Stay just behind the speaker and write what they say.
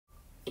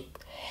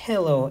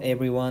Hello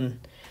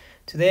everyone.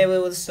 Today we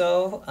will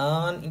solve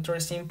an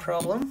interesting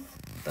problem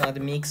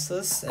that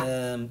mixes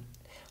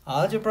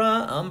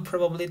algebra and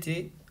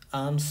probability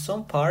and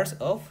some parts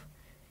of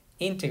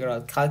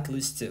integral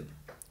calculus too.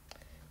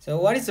 So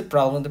what is the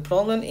problem? The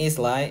problem is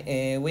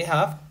we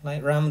have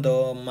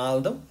random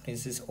maldo.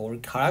 This is our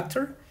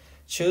character.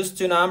 Choose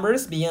two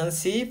numbers b and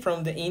c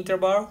from the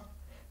interval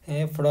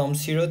from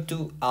 0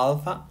 to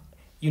alpha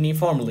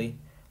uniformly.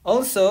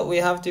 Also, we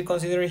have to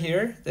consider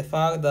here the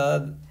fact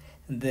that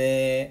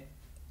the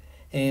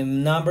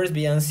numbers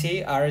b and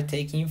c are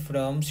taken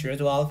from 0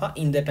 to alpha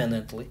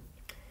independently,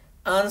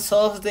 and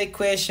solves the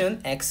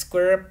equation x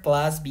squared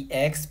plus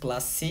bx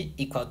plus c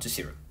equal to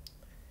 0.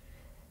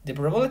 The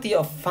probability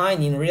of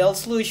finding real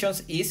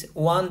solutions is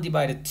 1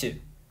 divided 2.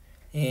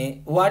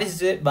 What is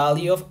the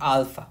value of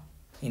alpha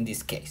in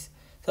this case?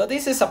 So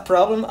this is a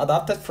problem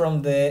adapted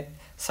from the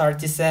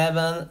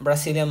 37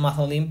 Brazilian Math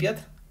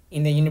Olympiad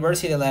in the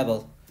university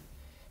level.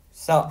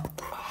 So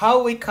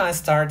how we can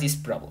start this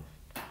problem?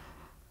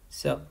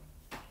 So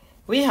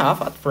we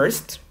have at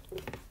first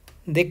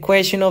the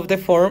equation of the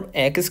form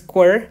x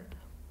squared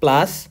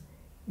plus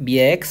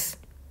bx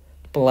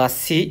plus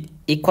c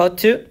equal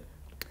to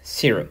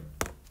 0.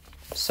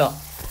 So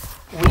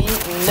we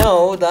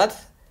know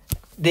that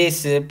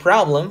this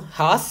problem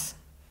has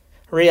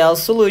real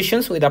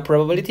solutions with a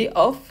probability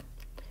of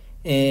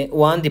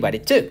 1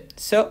 divided 2.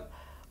 So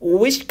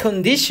which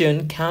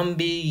condition can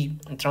be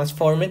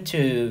transformed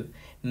to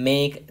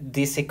make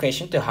this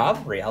equation to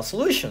have real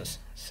solutions?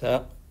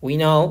 So we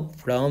know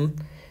from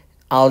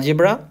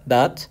algebra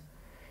that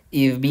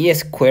if b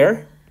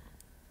squared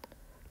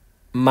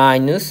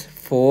minus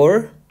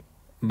 4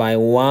 by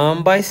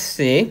 1 by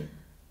c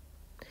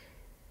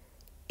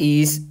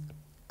is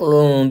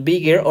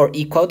bigger or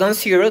equal than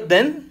 0,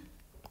 then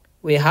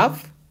we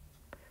have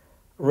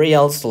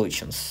real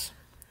solutions.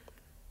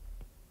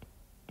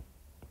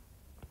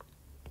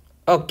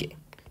 Okay,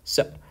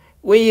 so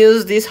we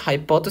use this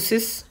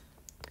hypothesis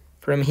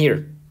from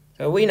here.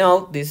 So we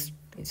know this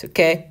is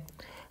okay.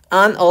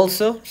 And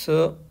also,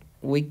 so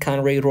we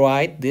can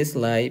rewrite this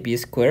like b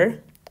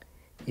squared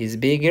is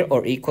bigger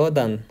or equal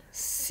than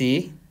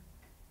c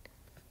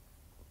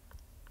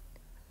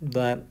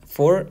than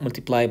 4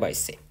 multiplied by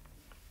c.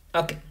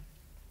 Okay,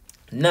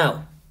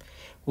 now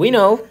we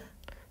know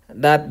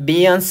that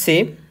b and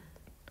c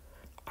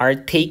are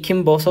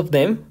taking both of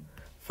them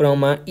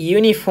from a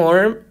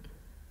uniform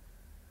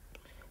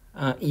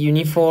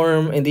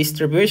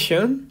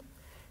distribution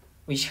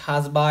which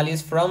has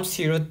values from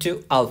 0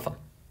 to alpha.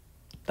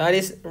 That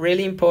is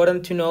really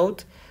important to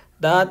note,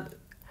 that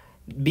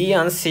b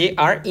and c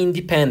are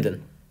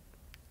independent.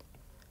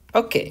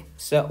 Okay,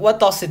 so what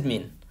does it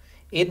mean?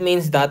 It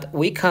means that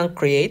we can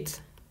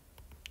create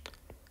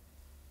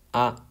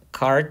a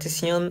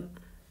Cartesian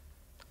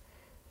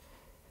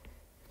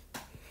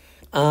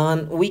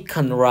and we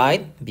can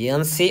write b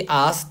and c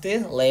as the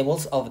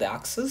labels of the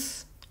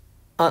axis,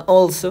 and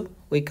also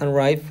we can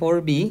write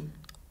for b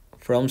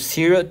from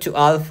 0 to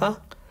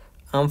alpha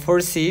and for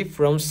c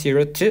from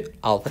 0 to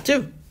alpha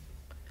 2.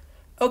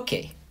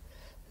 Okay,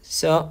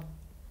 so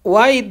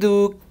why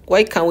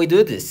can we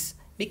do this?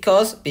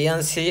 Because b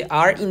and c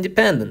are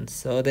independent,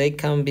 so they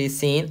can be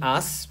seen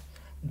as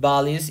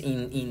values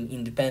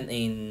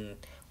in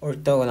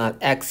orthogonal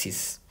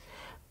axis,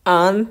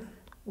 and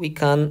we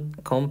can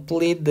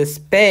complete the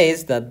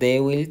space that they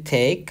will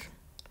take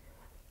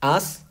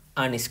as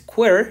an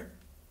square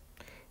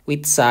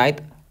with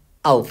side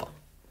alpha.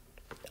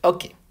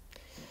 Okay,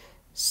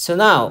 so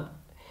now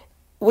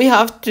we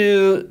have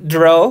to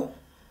draw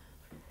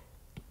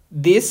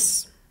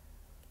this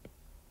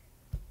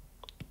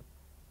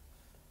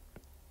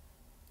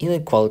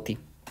inequality.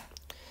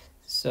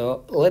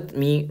 So let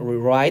me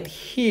rewrite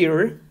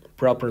here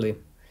properly.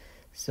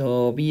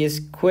 So b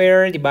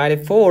squared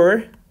divided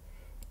 4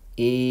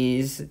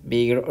 is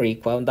bigger or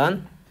equal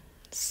than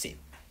c.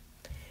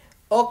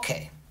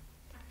 Okay,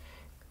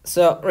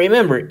 so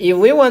remember, if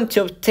we want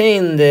to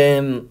obtain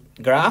the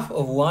graph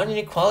of one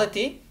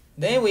inequality,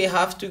 then we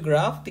have to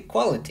graph the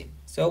equality.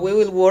 So we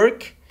will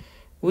work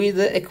with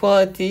the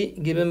equality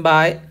given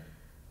by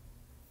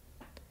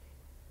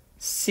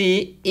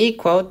c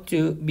equal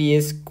to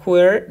b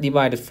squared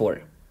divided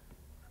 4.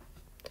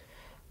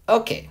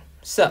 Okay,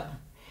 so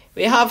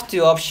we have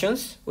two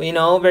options. We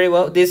know very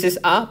well this is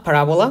a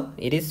parabola.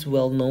 It is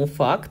well-known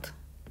fact.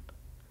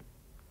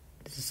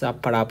 This is a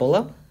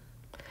parabola.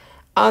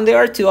 And there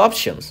are two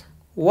options.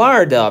 What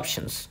are the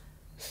options?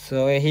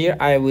 So here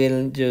I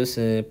will just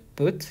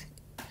put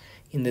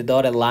in the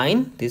dotted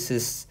line. This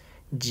is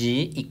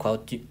g equal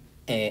to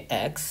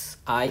x,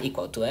 I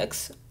equal to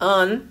x,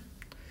 and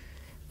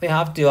we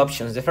have two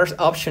options. The first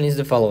option is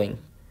the following.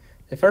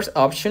 The first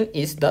option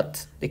is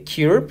that the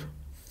curve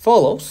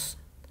follows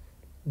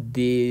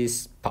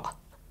this path.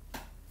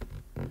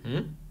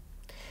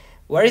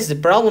 What is the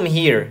problem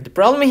here? The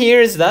problem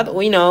here is that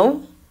we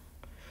know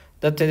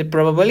that the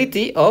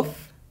probability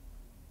of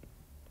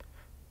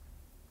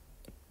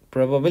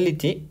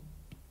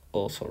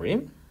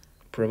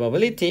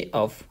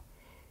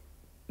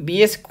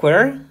b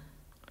squared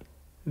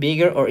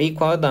bigger or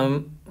equal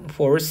than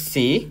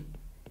 4c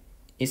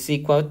is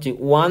equal to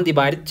 1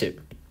 divided 2.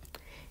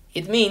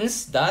 It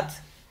means that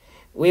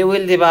we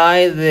will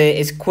divide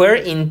the square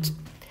into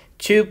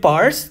two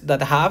parts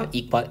that have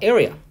equal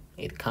area.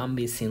 It can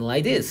be seen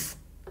like this.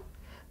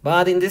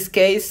 But in this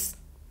case,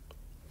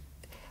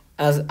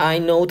 as I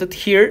noted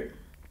here,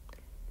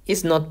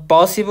 it's not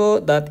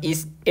possible that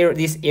this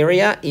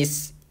area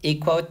is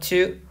equal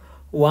to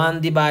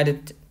 1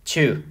 divided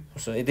 2.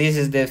 So this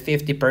is the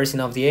 50%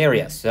 of the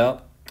area.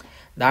 So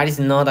that is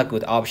not a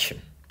good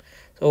option.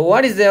 So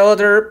what is the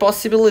other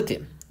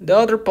possibility? The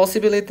other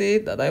possibility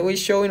that I will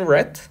show in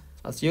red,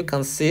 as you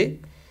can see,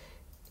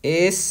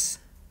 is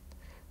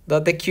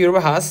that the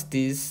curve has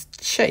this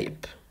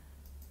shape.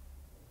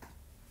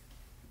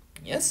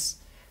 Yes,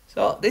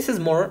 so this is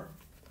more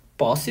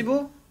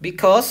possible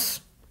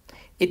because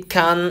it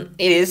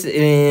is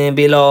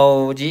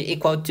below g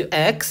equal to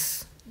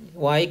x,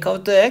 y equal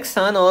to x,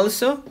 and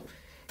also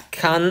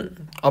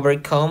can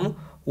overcome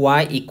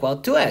y equal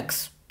to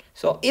x.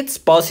 So it's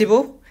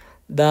possible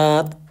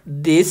that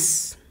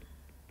this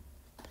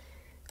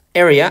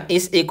area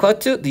is equal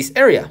to this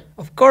area.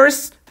 Of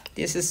course,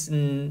 this is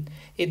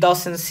it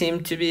doesn't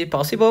seem to be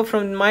possible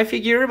from my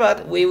figure,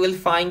 but we will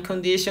find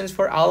conditions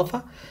for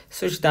alpha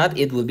such that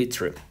it will be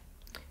true.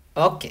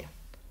 Okay,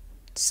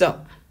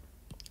 so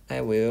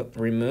I will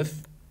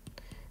remove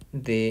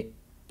the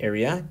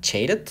area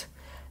shaded,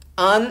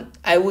 and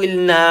I will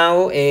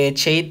now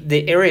shade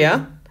the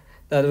area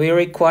that we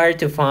require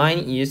to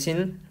find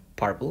using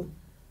purple.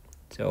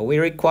 So we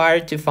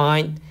require to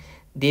find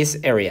this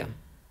area.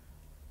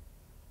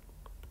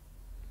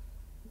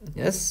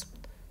 Yes,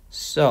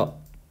 so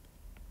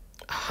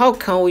how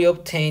can we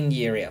obtain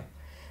the area?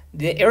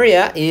 The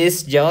area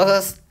is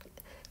just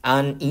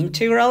an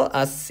integral,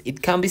 as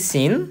it can be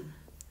seen,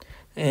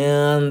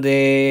 and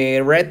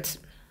the red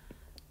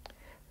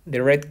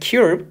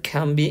curve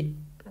can be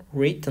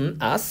written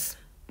as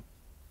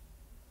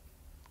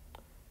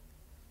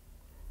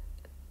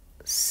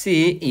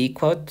c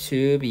equal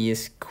to b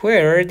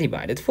squared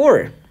divided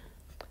 4.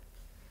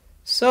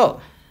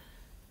 So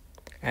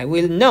I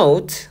will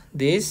note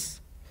this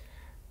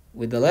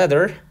with the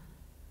letter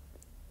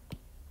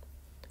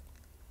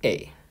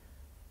A.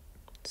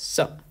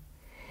 So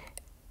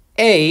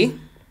A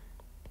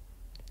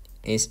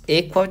is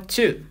equal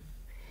to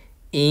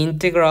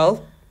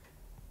integral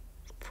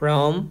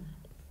from,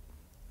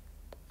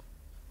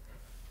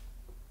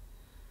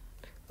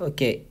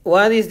 okay,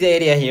 what is the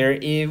area here?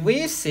 If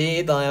we see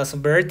it as a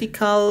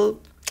vertical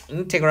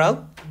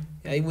integral,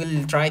 I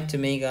will try to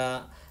make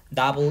a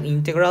double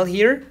integral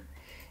here.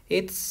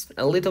 It's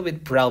a little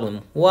bit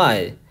problem.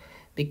 Why?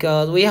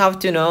 Because we have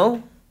to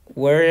know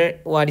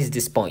what is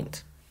this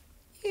point.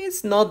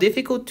 It's not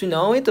difficult to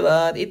know it,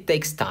 but it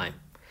takes time.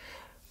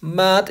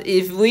 But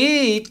if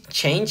we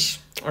change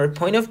our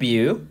point of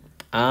view,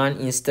 and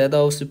instead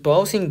of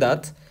supposing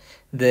that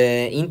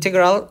the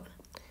integral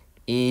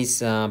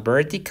is a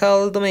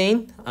vertical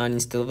domain, and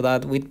instead of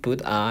that we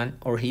put an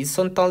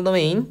horizontal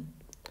domain,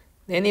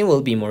 then it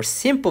will be more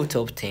simple to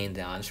obtain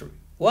the answer.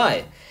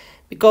 Why?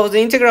 Because the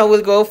integral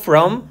will go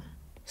from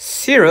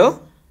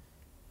 0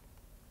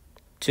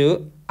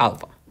 to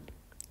alpha.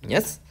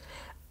 Yes,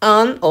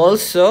 and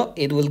also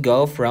it will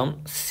go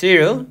from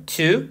 0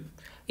 to,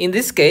 in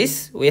this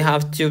case we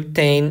have to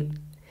obtain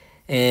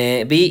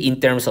b in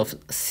terms of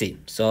c.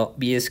 So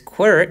b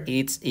squared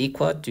is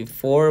equal to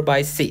 4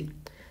 by c.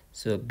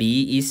 So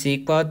b is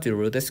equal to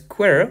root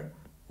square,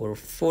 or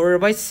 4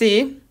 by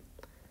c,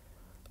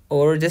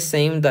 or the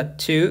same that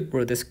 2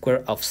 root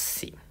square of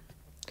c.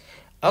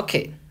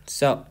 Okay,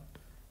 so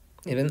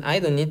even I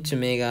don't need to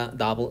make a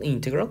double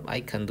integral.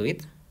 I can do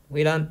it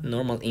with a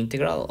normal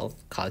integral of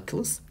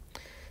calculus.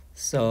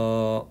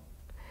 So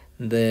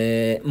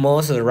the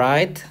most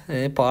right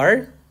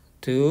part,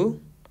 2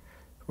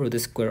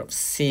 root square of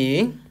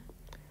c,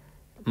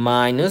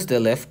 minus the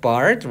left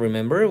part.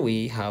 Remember,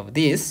 we have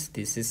this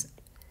is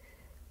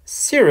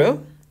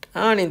 0,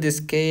 and in this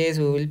case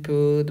we will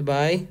put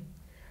by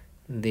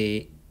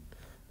the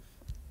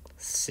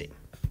c.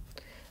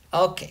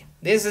 Okay,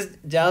 this is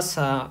just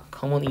a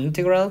common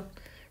integral,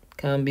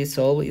 can be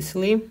solved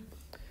easily.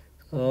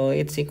 So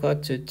it's equal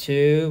to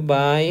 2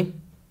 by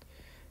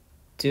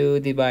 2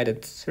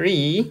 divided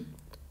 3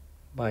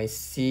 by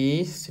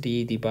c,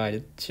 3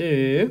 divided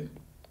 2,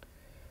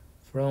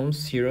 from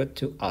 0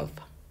 to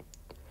alpha.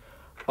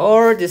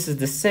 Or this is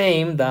the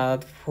same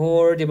that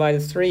 4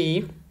 divided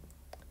 3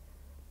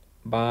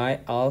 by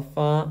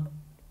alpha,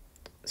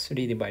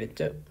 3 divided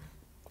 2.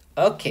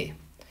 Okay,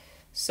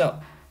 so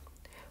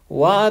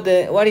what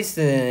is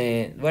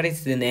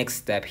the next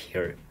step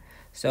here?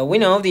 So we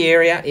know the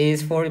area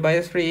is 4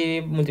 divided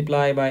 3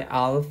 multiplied by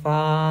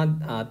alpha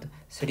at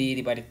 3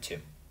 divided 2.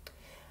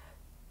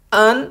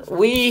 And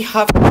we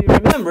have to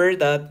remember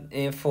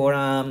that for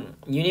a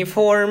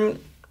uniform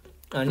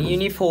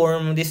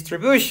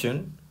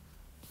distribution,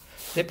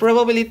 the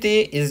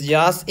probability is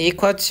just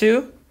equal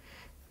to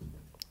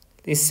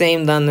the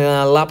same than the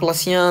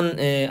Laplacian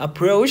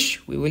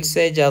approach. We will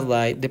say just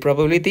like the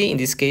probability, in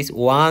this case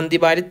 1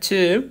 divided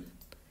 2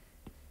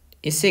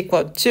 is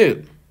equal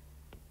to,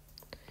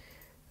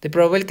 the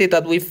probability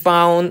that we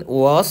found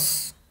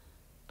was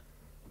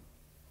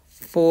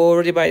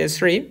 4 divided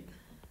 3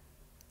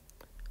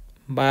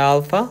 by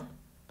alpha,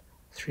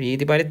 3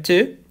 divided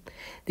 2,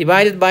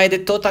 divided by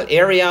the total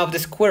area of the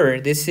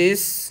square. This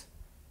is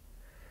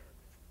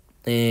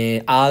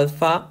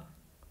alpha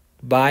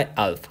by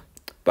alpha.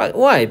 But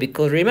why?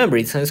 Because remember,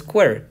 it's a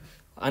square,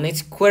 and it's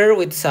square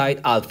with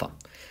side alpha.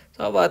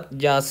 So, but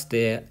just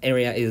the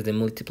area is the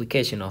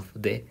multiplication of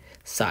the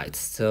sides.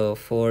 So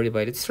 4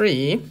 divided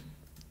 3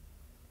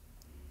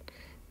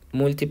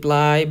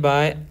 multiply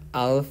by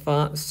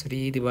alpha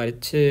 3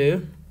 divided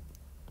 2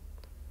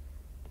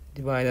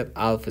 divided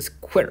alpha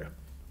square.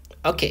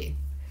 Okay,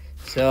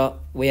 so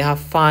we have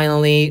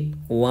finally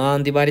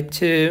 1 divided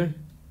 2.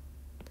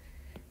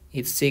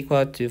 It's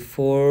equal to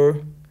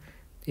 4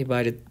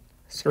 divided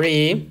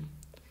 3.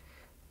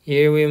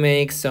 Here we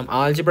make some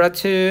algebra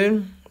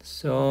too.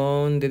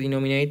 So in the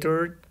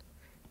denominator,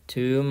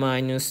 2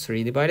 minus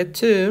 3 divided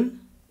 2.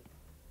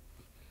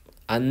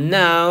 And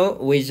now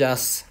we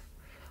just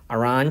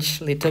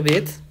arrange a little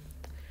bit.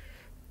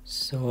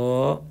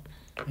 So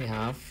we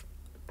have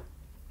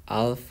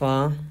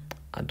alpha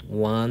at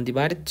 1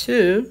 divided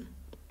 2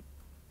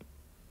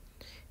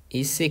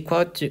 is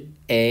equal to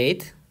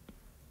 8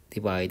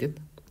 divided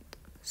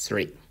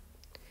 3.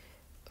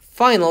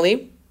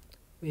 Finally,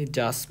 we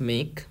just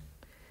make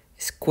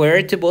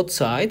square to both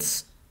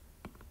sides.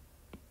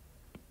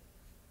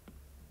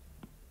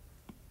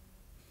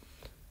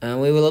 And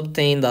we will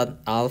obtain that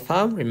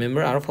alpha,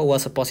 remember alpha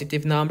was a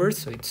positive number,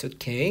 so it's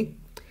okay,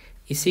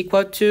 is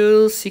equal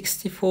to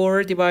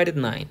 64 divided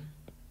 9.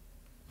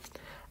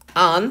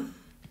 And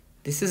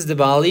this is the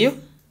value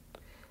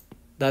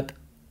that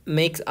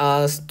makes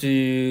us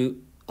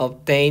to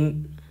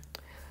obtain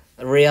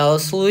real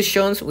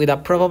solutions with a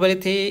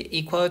probability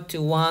equal to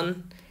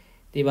 1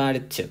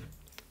 divided 2.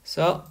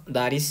 So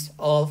that is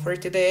all for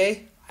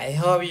today. I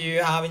hope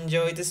you have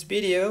enjoyed this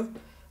video.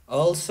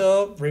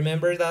 Also,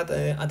 remember that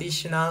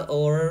additional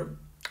or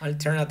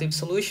alternative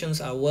solutions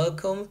are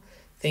welcome.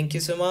 Thank you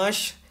so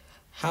much.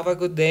 Have a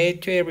good day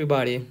to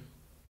everybody.